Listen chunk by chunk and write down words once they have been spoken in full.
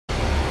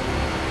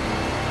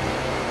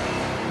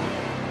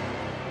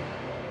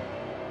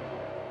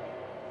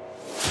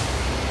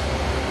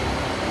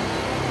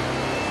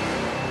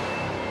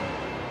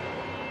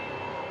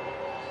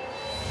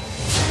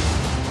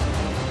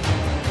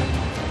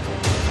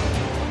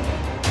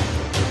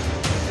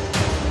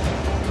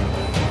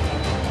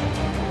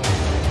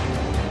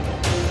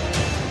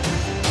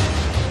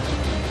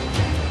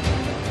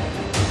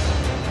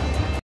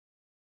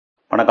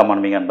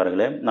வணக்கம் அன்பிக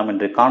அன்பர்களே. நாம்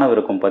இன்று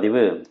காணவிருக்கும்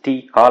பதிவு ஸ்ரீ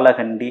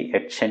காலகண்டி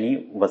யட்சணி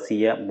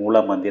வசிய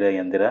மூல மந்திர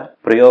எந்திர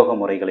பிரயோக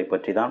முறைகளை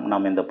பற்றி தான்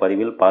நாம் இந்த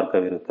பதிவில்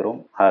பார்க்கவிருக்கிறோம்.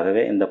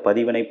 ஆகவே இந்த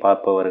பதிவினை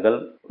பார்ப்பவர்கள்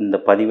இந்த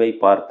பதிவை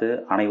பார்த்து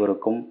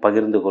அனைவருக்கும்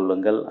பகிர்ந்து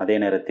கொள்ளுங்கள். அதே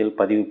நேரத்தில்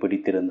பதிவு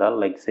பிடித்திருந்தால்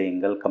லைக்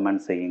செய்யுங்கள்,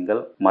 கமெண்ட்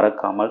செய்யுங்கள்,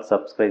 மறக்காமல்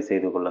சப்ஸ்கிரைப்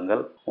செய்து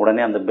கொள்ளுங்கள்.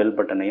 உடனே அந்த பெல்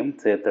பட்டனையும்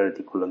சேர்த்து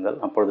அழுத்திக் கொள்ளுங்கள்.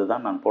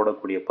 அப்பொழுதுதான் நான்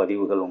போடக்கூடிய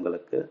பதிவுகள்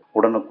உங்களுக்கு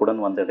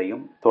உடனுக்குடன்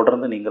வந்தடையும்.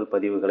 தொடர்ந்து நீங்கள்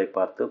பதிவுகளை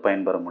பார்த்து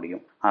பயன்பெற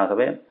முடியும்.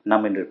 ஆகவே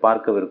நாம் இன்று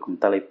பார்க்கவிருக்கும்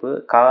தலைப்பு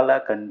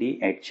காலகண்டி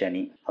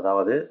யட்சணி.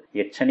 அதாவது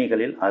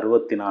யட்சணிகளில்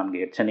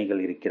 64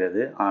 யட்சணிகள்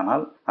இருக்கிறது.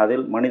 ஆனால்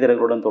அதில்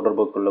மனிதர்களுடன்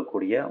தொடர்பு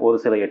கொள்ளக்கூடிய ஒரு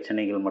சில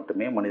யட்சணிகள்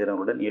மட்டுமே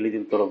மனிதர்களுடன்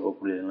எளிதில் தொடர்பு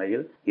கொள்ள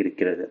நிலையில்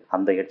இருக்கிறது.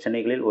 அந்த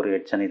யட்சணிகளில் ஒரு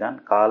யட்சணி தான்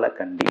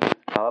காலகண்டி.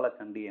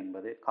 காலகண்டி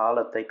என்பது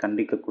காலத்தை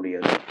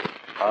கண்டிக்கக்கூடியது,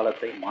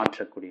 காலத்தை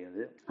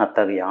மாற்றக்கூடியது.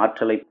 அத்தகைய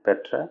ஆற்றலை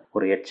பெற்ற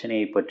ஒரு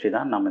யட்சணியை பற்றி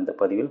தான் நாம் இந்த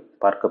பதிவில்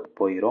பார்க்க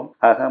போகிறோம்.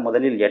 ஆக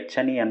முதலில்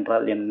யட்சணி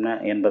என்றால் என்ன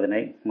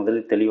என்பதனை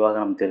முதலில் தெளிவாக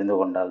நாம் தெரிந்து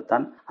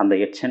கொண்டால்தான் அந்த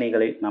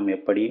யட்சணிகளை நாம்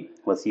எப்படி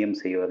வசியம்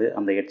செய்வது,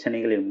 அந்த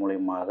யட்சணிகளின்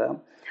மூலமாக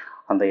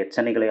அந்த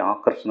யட்சணிகளை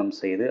ஆக்கர்ஷணம்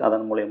செய்து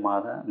அதன்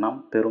மூலமாக நாம்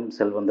பெரும்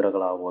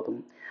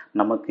செல்வந்தர்களாவதும்,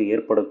 நமக்கு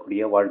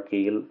ஏற்படக்கூடிய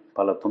வாழ்க்கையில்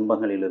பல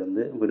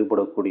துன்பங்களிலிருந்து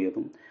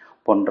விடுபடக்கூடியதும்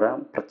போன்ற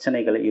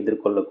பிரச்சனைகளை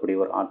எதிர்கொள்ளக்கூடிய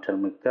ஒரு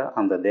ஆற்றல் மிக்க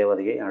அந்த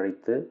தேவதையை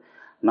அழைத்து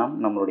நாம்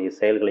நம்மளுடைய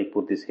செயல்களை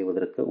பூர்த்தி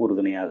செய்வதற்கு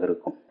உறுதுணையாக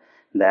இருக்கும்.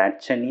 இந்த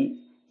அட்சணி,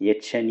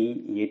 யட்சணி,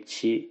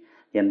 யட்சி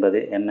என்பது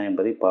என்ன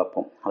என்பதை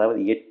பார்ப்போம்.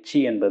 அதாவது யட்சி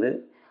என்பது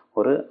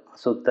ஒரு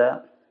அசுத்த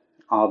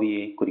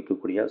ஆவியை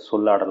குறிக்கக்கூடிய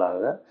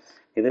சொல்லாடலாக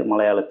இது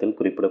மலையாளத்தில்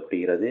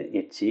குறிப்பிடப்படுகிறது.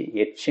 யட்சி.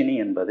 யட்சினி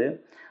என்பது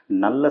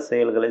நல்ல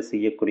செயல்களை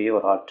செய்யக்கூடிய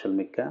ஒரு ஆற்றல்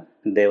மிக்க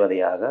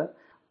தேவதையாக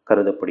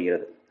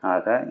கருதப்படுகிறது.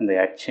 ஆக இந்த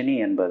யட்சினி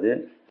என்பது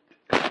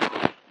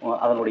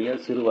அதனுடைய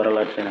சிறு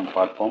வரலாற்றை நாம்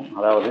பார்ப்போம்.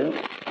 அதாவது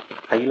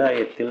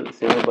கைலாயத்தில்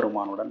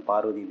சிவபெருமானுடன்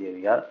பார்வதி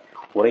தேவியார்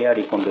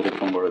உரையாடி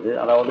கொண்டிருக்கும் பொழுது,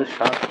 அதாவது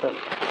சாஸ்திர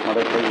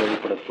மதத்தை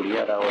வழிபடக்கூடிய,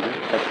 அதாவது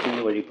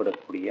சக்தியை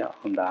வழிபடக்கூடிய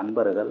அந்த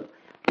அன்பர்கள்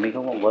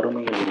மிகவும்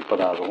வறுமையில்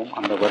இருப்பதாகவும்,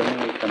 அந்த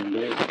வறுமையை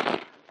கண்டு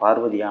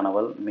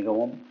பார்வதியானவள்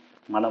மிகவும்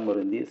மனம்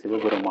வருந்தி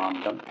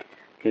சிவபெருமானிடம்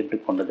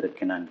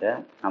கேட்டுக்கொண்டதற்கிணங்க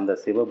அந்த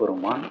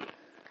சிவபெருமான்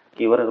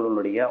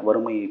இவர்களுடைய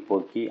வறுமையை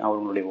போக்கி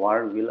அவர்களுடைய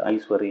வாழ்வில்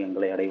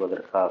ஐஸ்வர்யங்களை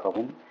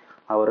அடைவதற்காகவும்,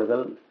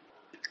 அவர்கள்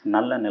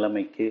நல்ல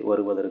நிலைமைக்கு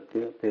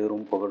வருவதற்கு,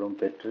 பேரும் புகழும்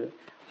பெற்று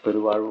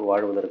பெருவாழ்வு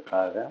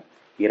வாழ்வதற்காக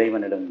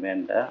இறைவனிடம்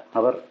வேண்ட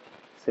அவர்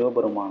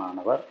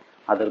சிவபெருமானானவர்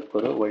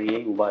அதற்கொரு வழியை,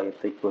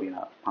 உபாயத்தை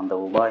கூறினார். அந்த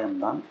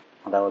உபாயம்தான்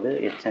அதாவது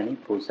யட்சணி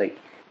பூசை.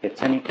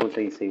 யட்சணி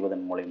பூசை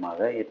செய்வதன் மூலமாக,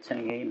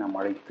 யட்சணியை நாம்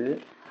அழைத்து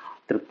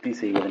திருப்தி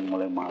செய்வதன்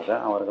மூலமாக,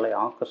 அவர்களை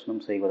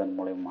ஆகர்ஷணம் செய்வதன்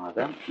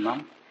மூலமாக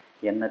நாம்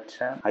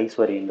எண்ணற்ற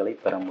ஐஸ்வர்யங்களை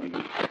பெற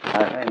முடியும்.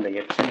 ஆக இந்த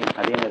யட்சணி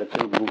அதே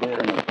நேரத்தில்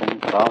குபேரனுக்கும்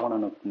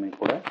ராவணனுக்குமே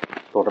கூட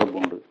தொடர்பு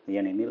உண்டு.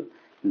 ஏனெனில்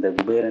இந்த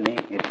குபேரனே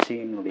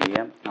யட்சியினுடைய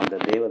அந்த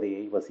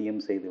தேவதையை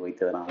வசியம் செய்து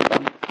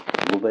வைத்ததனால்தான்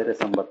குபேர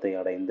சம்பத்தை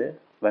அடைந்து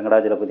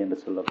வெங்கடாஜலபதி என்று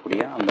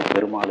சொல்லக்கூடிய அந்த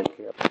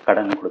பெருமாளுக்கு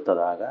கடன்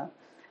கொடுத்ததாக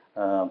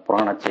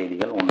புராண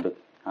செய்திகள் உண்டு.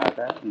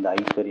 ஆக இந்த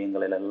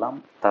ஐஸ்வர்யங்களிலெல்லாம்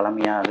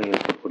தலைமையாக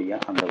இருக்கக்கூடிய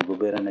அந்த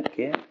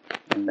குபேரனுக்கே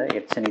இந்த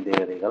யட்சணி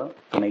தேவதைகள்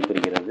துணை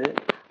புரிகிறது.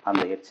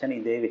 அந்த யட்சணி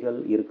தேவிகள்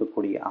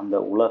இருக்கக்கூடிய அந்த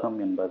உலகம்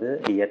என்பது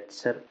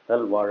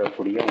யட்சர்கள்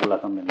வாழக்கூடிய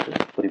உலகம் என்று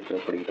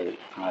குறிப்பிடப்படுகிறது.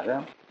 ஆக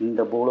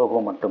இந்த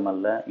பூலோகம்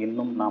மட்டுமல்ல,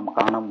 இன்னும் நாம்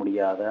காண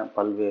முடியாத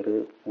பல்வேறு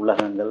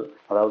உலகங்கள்,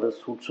 அதாவது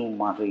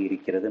சூட்சுமமாக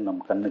இருக்கிறது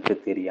நம் கண்ணுக்கு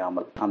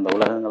தெரியாமல். அந்த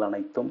உலகங்கள்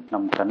அனைத்தும்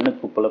நம்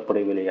கண்ணுக்கு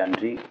புலப்படவில்லை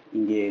அன்றி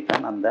இங்கேயே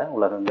தான் அந்த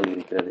உலகங்கள்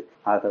இருக்கிறது.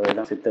 ஆகவே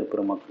தான் சித்தர்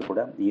பெருமக்கள்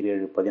கூட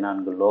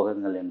 14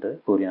 லோகங்கள் என்று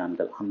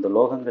கூறினார்கள். அந்த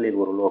லோகங்களில்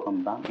ஒரு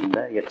லோகம்தான் இந்த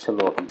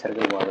யட்சலோகம்,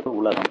 யட்சர்கள் வாழ்வது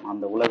உலகம்.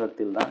 அந்த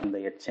உலகத்தில் தான் இந்த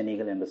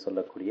யட்சணிகள் என்று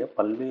சொல்லக்கூடிய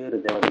பல்வேறு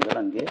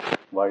தேவதைகள் அங்கே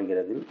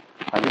வாழ்கிறது.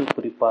 அதில்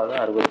குறிப்பாக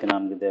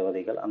 64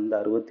 தேவதைகள். அந்த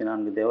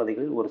 64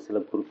 தேவதைகளில் ஒரு சில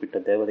குறிப்பிட்ட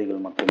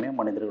தேவதைகள் மட்டுமே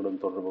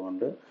மனிதர்களுடன் தொடர்பு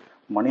கொண்டு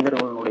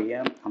மனிதர்களுடைய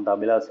அந்த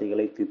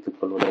அபிலாசைகளை தீர்த்துக்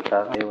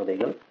கொள்வதற்காக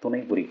தேவதைகள் துணை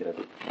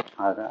புரிகிறது.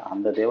 ஆக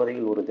அந்த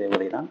தேவதைகள் ஒரு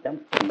தேவதை தான்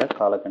இந்த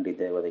காலகண்டி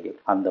தேவதைகள்.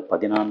 அந்த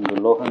 14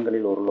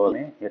 லோகங்களில் ஒரு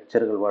லோகமே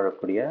யட்சர்கள்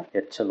வாழக்கூடிய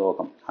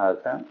யட்சலோகம்.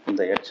 ஆக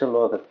இந்த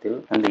யட்சலோகத்தில்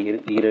அந்த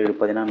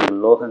 14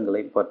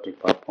 லோகங்களை பற்றி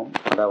பார்ப்போம்.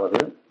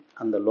 அதாவது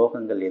அந்த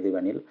லோகங்கள்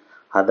எதுவெனில்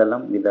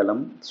அதலம்,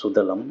 விதலம்,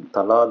 சுதலம்,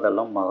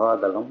 தலாதலம்,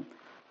 மகாதலம்,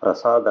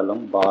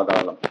 ரசாதலம்,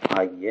 பாதாளம்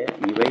ஆகிய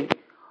இவை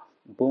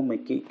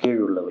பூமிக்கு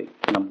கீழுள்ளவை.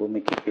 நம்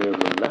பூமிக்கு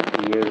கீழுள்ள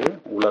 7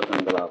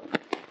 உலகங்களாகும்.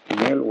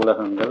 மேல்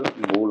உலகங்கள்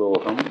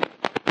பூலோகம்,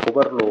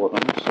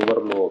 புவர்லோகம்,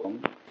 சுவர்லோகம்,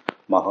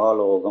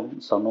 மகாலோகம்,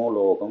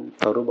 சனோலோகம்,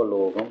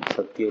 தருபலோகம்,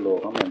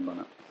 சத்தியலோகம் என்பன.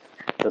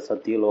 இந்த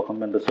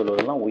சத்தியலோகம் என்று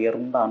சொல்வதெல்லாம்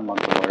உயர்ந்த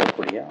ஆன்மாக்கள்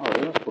வாழக்கூடிய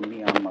ஒரு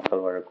புண்ணிய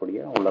ஆன்மாக்கள்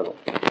வாழக்கூடிய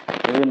உலகம்.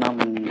 இது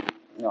நாம்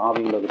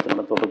ஆவி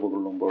உலகத்தினுடன் தொடர்பு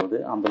கொள்ளும் பொழுது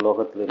அந்த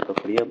லோகத்தில்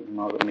இருக்கக்கூடிய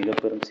மிக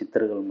பெரும்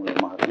சித்தர்கள்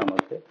மூலமாக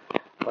நமக்கு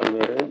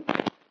பல்வேறு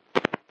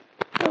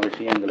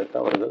விஷயங்களுக்கு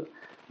அவர்கள்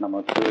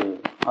நமக்கு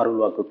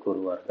அருள்வாக்கு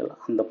கூறுவார்கள்.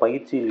 அந்த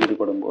பயிற்சியில்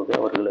ஈடுபடும் போது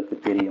அவர்களுக்கு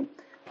தெரியும்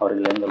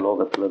அவர்கள் எந்த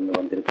லோகத்திலிருந்து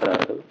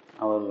வந்திருக்கிறார்கள்,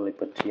 அவர்களை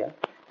பற்றிய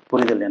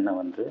புரிதல்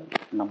என்னவென்று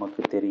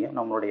நமக்கு தெரியும்.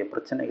 நம்மளுடைய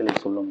பிரச்சனைகளை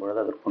சொல்லும்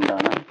பொழுது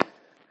அதற்குண்டான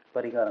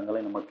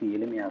பரிகாரங்களை நமக்கு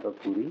எளிமையாக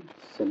கூறி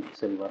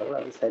செல்வார்கள்.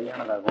 அது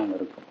சரியானதாகவும்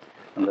இருக்கும்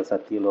அந்த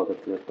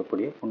சத்தியலோகத்தில்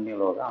இருக்கக்கூடிய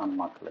புண்ணியலோக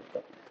ஆன்மாக்களுக்கு.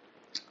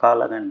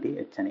 காலகண்டி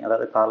எச்சனி,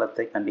 அதாவது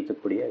காலத்தை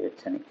கண்டிக்கக்கூடிய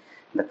எச்சனி.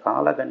 இந்த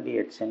காலகண்டி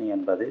எச்சனி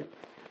என்பது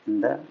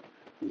இந்த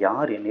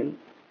யார் எனில்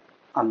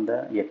அந்த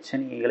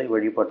எச்சனிகளை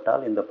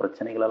வழிபட்டால் இந்த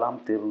பிரச்சனைகளெல்லாம்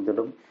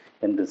தீர்ந்திடும்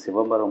என்று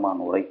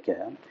சிவபெருமான் உரைக்க,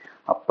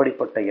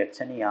 அப்படிப்பட்ட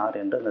எச்சனி யார்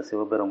என்று அந்த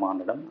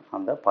சிவபெருமானிடம்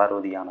அந்த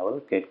பார்வதியானவள்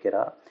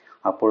கேட்கிறார்.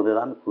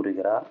 அப்பொழுதுதான்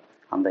கூறுகிறார்,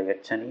 அந்த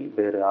எச்சனி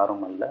வேறு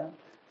யாரும் அல்ல,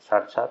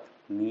 சாட்சாத்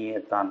நீயே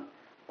தான்,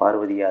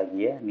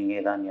 பார்வதியாகிய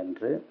நீயே தான்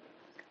என்று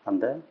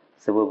அந்த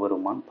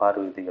சிவபெருமான்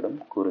பார்வதியிடம்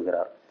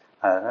கூறுகிறார்.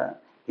 ஆக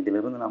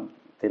இதிலிருந்து நாம்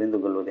தெரிந்து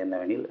கொள்வது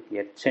என்னவெனில்,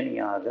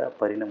 எச்சனியாக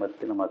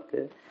பரிணமித்து நமக்கு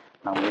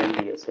நாம்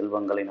வேண்டிய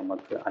செல்வங்களை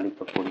நமக்கு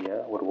அளிக்கக்கூடிய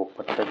ஒரு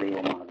ஒப்பற்ற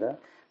தெய்வமாக,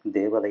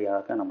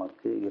 தேவதையாக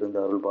நமக்கு இருந்து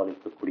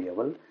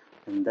அருள்பாலிக்கக்கூடியவள்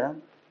இந்த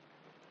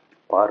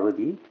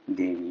பார்வதி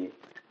தேவியே.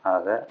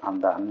 ஆக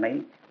அந்த அன்னை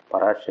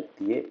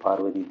பராசக்தியே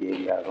பார்வதி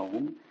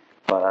தேவியாகவும்,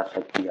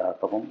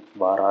 பராசக்தியாகவும்,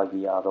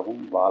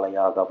 வாராகியாகவும்,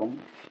 வாளையாகவும்,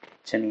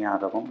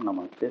 எச்சனியாகவும்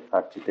நமக்கு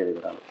காட்சி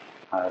தருகிறாள்.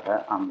 ஆக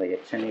அந்த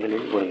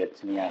எச்சனிகளில் ஒரு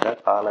எச்சனியாக,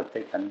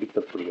 காலத்தை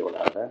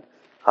கண்டிக்கக்கூடியவளாக,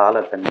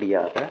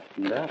 காலகண்டியாக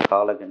இந்த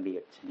காலகண்டி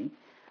எச்சனி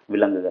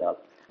விளங்குகிறாள்.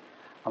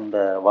 அந்த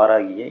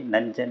வாராகியை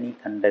நஞ்சனி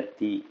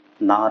கண்டத்தி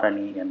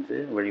நாரணி என்று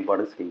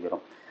வழிபாடு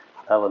செய்கிறோம்.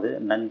 அதாவது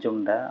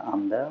நஞ்சுண்ட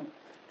அந்த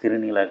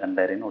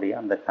திருநீலகண்டரினுடைய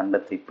அந்த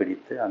கண்டத்தை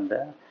பிடித்து அந்த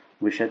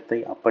விஷத்தை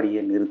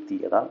அப்படியே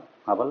நிறுத்தியதால்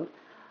அவள்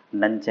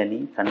நஞ்சனி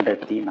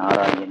கண்டத்தி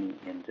நாராயணி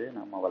என்று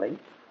நாம் அவளை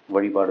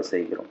வழிபாடு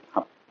செய்கிறோம்.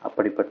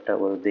 அப்படிப்பட்ட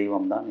ஒரு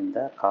தெய்வம்தான் இந்த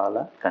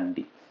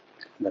காலகண்டி.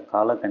 இந்த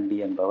காலகண்டி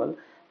என்பவள்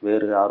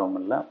வேறு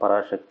யாருமல்ல,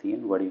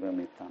 பராசக்தியின்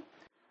வடிவமைத்தான்.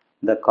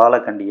 இந்த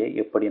காலகண்டியை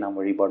எப்படி நாம்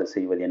வழிபாடு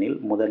செய்வதெனில்,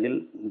 முதலில்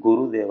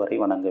குரு தேவரை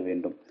வணங்க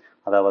வேண்டும்.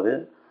 அதாவது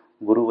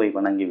குருவை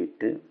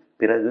வணங்கிவிட்டு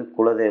பிறகு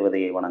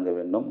குலதேவதையை வணங்க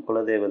வேண்டும்.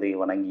 குலதேவதையை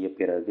வணங்கிய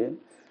பிறகு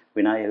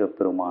விநாயக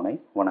பெருமானை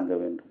வணங்க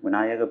வேண்டும்.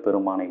 விநாயக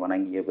பெருமானை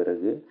வணங்கிய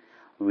பிறகு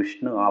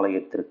விஷ்ணு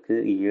ஆலயத்திற்கு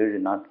 7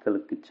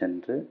 நாட்களுக்கு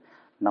சென்று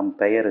நம்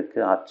பெயருக்கு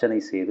அர்ச்சனை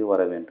செய்து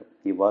வர வேண்டும்.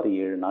 இவ்வாறு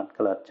 7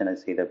 நாட்கள் அர்ச்சனை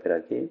செய்த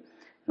பிறகு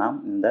நாம்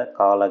இந்த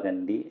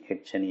காலகண்டி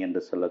எச்சனி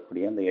என்று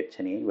சொல்லக்கூடிய அந்த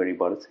எச்சனியை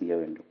வழிபாடு செய்ய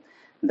வேண்டும்.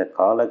 இந்த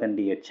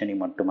காலகண்டி எச்சனி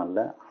மட்டுமல்ல,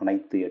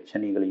 அனைத்து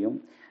எச்சனிகளையும்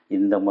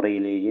இந்த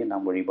முறையிலேயே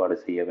நாம் வழிபாடு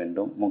செய்ய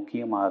வேண்டும்.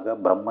 முக்கியமாக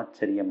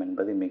பிரம்மச்சரியம்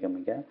என்பது மிக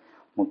மிக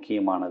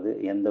முக்கியமானது.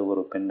 எந்த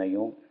ஒரு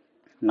பெண்ணையும்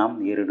நாம்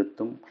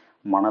ஏறெடுத்தும்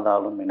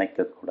மனதாலும்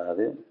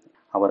நினைக்கக்கூடாது,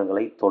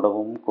 அவர்களை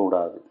தொடவும்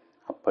கூடாது.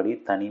 அப்படி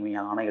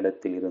தனிமையான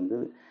இடத்தில் இருந்து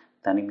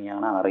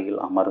தனிமையான அறையில்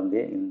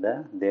அமர்ந்தே இந்த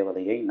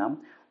தேவதையை நாம்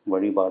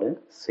வழிபாடு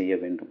செய்ய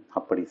வேண்டும்.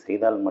 அப்படி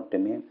செய்தால்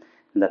மட்டுமே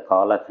இந்த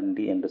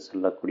காலகண்டி என்று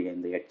சொல்லக்கூடிய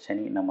இந்த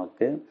எச்சனி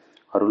நமக்கு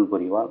அருள்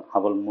புரிவாள்.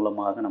 அவள்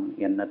மூலமாக நம்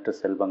எண்ணற்ற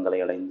செல்வங்களை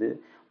அடைந்து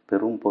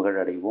பெரும் புகழ்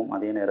அடைவோம்.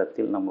 அதே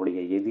நேரத்தில் நம்முடைய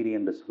எதிரி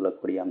என்று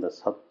சொல்லக்கூடிய அந்த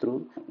சத்ரு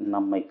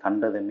நம்மை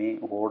கண்டதுமே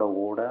ஓட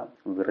ஓட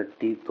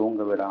விரட்டி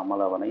தூங்க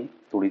விடாமல் அவனை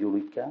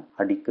துடிதுடிக்க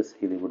அடிக்க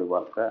செய்து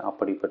விடுவாள்.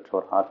 அப்படிப்பட்ட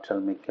ஒரு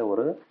ஆற்றல் மிக்க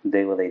ஒரு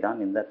தேவதை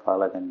தான் இந்த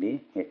காலகண்டி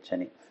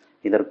எச்சனி.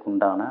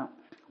 இதற்குண்டான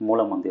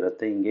மூல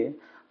மந்திரத்தை இங்கே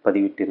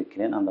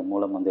பதிவிட்டிருக்கிறேன். அந்த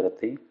மூல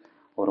மந்திரத்தை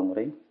ஒரு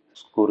முறை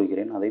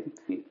கூறுகிறேன். அதை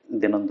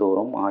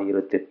தினந்தோறும்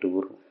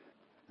 1008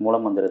 மூல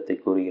மந்திரத்தை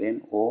கூறுகிறேன்.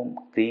 ஓம்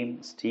க்ரீம்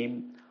ஸ்ரீம்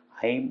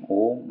ஐம்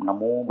ஓம்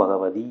நமோ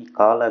பகவதி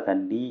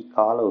காலகண்டி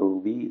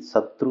காலரூபி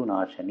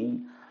சத்ருநாசனி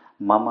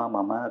மம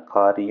மம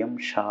காரியம்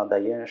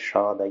ஷாதய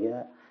ஷாதய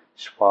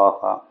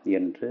ஸ்வாகா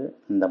என்று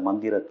இந்த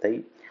மந்திரத்தை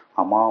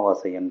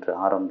அமாவாசை என்று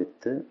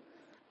ஆரம்பித்து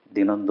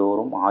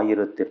தினந்தோறும்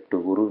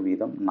 1008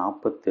 வீதம்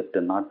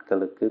 48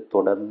 நாட்களுக்கு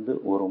தொடர்ந்து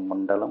ஒரு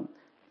மண்டலம்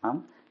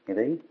நாம்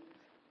இதை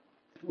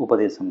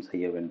உபதேசம்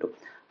செய்ய வேண்டும்.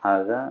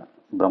 ஆக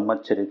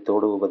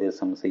பிரம்மச்சரியத்தோடு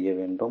உபதேசம் செய்ய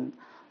வேண்டும்.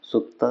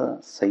 சுத்த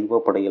சைவ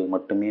படையல்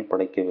மட்டுமே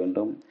படைக்க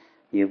வேண்டும்.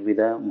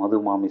 எவ்வித மது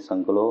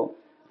மாமிசங்களோ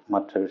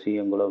மற்ற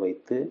விஷயங்களோ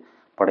வைத்து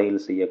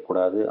படையல்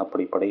செய்யக்கூடாது.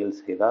 அப்படி படையல்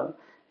செய்தால்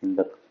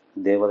இந்த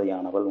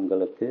தேவதையானவள்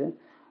உங்களுக்கு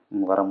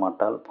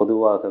வரமாட்டால்.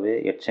 பொதுவாகவே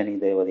எச்சனி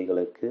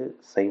தேவதைகளுக்கு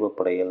சைவ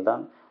படையல்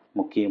தான்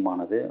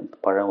முக்கியமானது.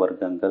 பழ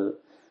வர்க்கங்கள்,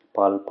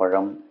 பால்,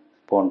 பழம்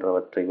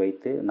போன்றவற்றை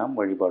வைத்து நாம்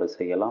வழிபாடு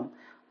செய்யலாம்.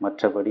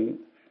 மற்றபடி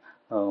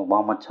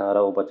வாமச்சார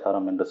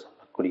உபச்சாரம் என்று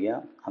சொல்லக்கூடிய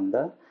அந்த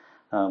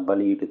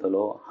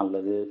பலியிடுதலோ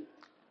அல்லது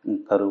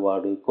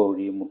கருவாடு,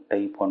 கோழி, முட்டை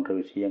போன்ற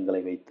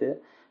விஷயங்களை வைத்து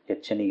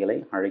எச்சனிகளை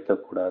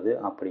அழைக்கக்கூடாது.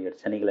 அப்படி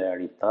எச்சனிகளை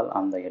அழித்தால்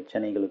அந்த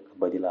எச்சனிகளுக்கு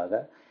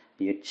பதிலாக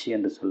எச்சி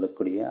என்று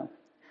சொல்லக்கூடிய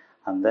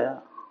அந்த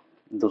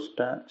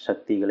துஷ்ட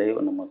சக்திகளே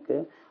நமக்கு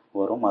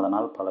வரும்.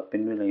 அதனால் பல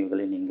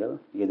பின்விளைவுகளை நீங்கள்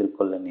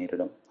எதிர்கொள்ள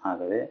நேரிடும்.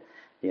 ஆகவே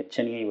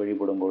எச்சனியை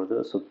வழிபடும் பொழுது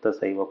சுத்த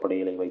சைவ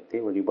படையலை வைத்தே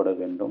வழிபட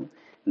வேண்டும்.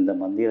 இந்த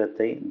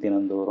மந்திரத்தை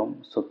தினந்தோறும்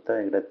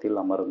சுத்த இடத்தில்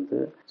அமர்ந்து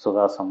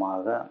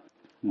சுகாசமாக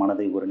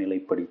மனதை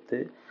ஒருநிலைப்படுத்தி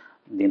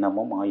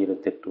தினமும்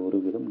 1008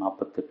 வீதம்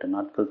 48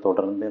 நாட்கள்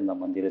தொடர்ந்து இந்த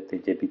மந்திரத்தை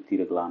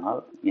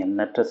ஜெபித்தீர்களானால்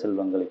எண்ணற்ற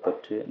செல்வங்களை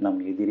பற்றி நம்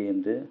எதிரி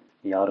என்று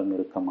யாரும்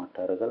இருக்க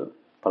மாட்டார்கள்.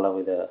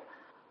 பலவித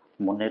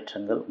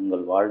முன்னேற்றங்கள்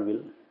உங்கள்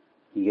வாழ்வில்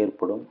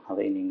ஏற்படும்.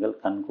 அதை நீங்கள்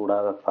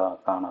கண்கூடாக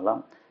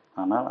காணலாம்.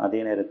 ஆனால்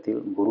அதே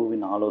நேரத்தில்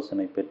குருவின்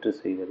ஆலோசனை பெற்று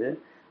செய்வது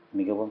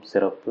மிகவும்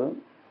சிறப்பு.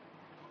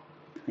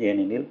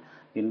 ஏனெனில்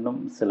இன்னும்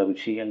சில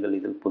விஷயங்கள்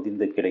இதில்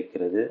பொதிந்து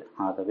கிடைக்கிறது.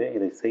 ஆகவே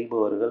இதை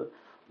செய்பவர்கள்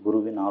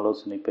குருவின்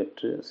ஆலோசனை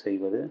பெற்று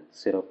செய்வது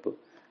சிறப்பு.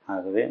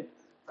 ஆகவே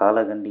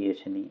காலகண்டி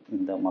யட்சினி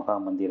இந்த மகா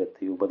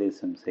மந்திரத்தை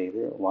உபதேசம்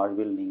செய்து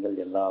வாழ்வில் நீங்கள்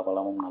எல்லா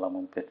வளமும்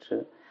நலமும் பெற்று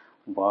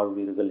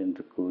வாழ்வீர்கள்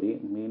என்று கூறி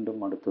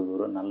மீண்டும்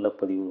அடுத்ததொரு நல்ல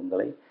பதிவு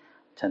உங்களை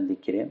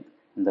சந்திக்கிறேன்.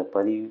 இந்த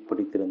பதிவு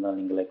பிடித்திருந்தால்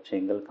நீங்கள் லைக்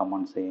செய்யுங்கள்,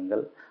 கமெண்ட்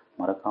செய்யுங்கள்,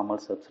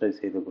 மறக்காமல் சப்ஸ்கிரைப்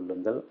செய்து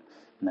கொள்ளுங்கள்.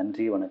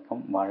 நன்றி,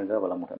 வணக்கம், வாழ்க வளமுடன்.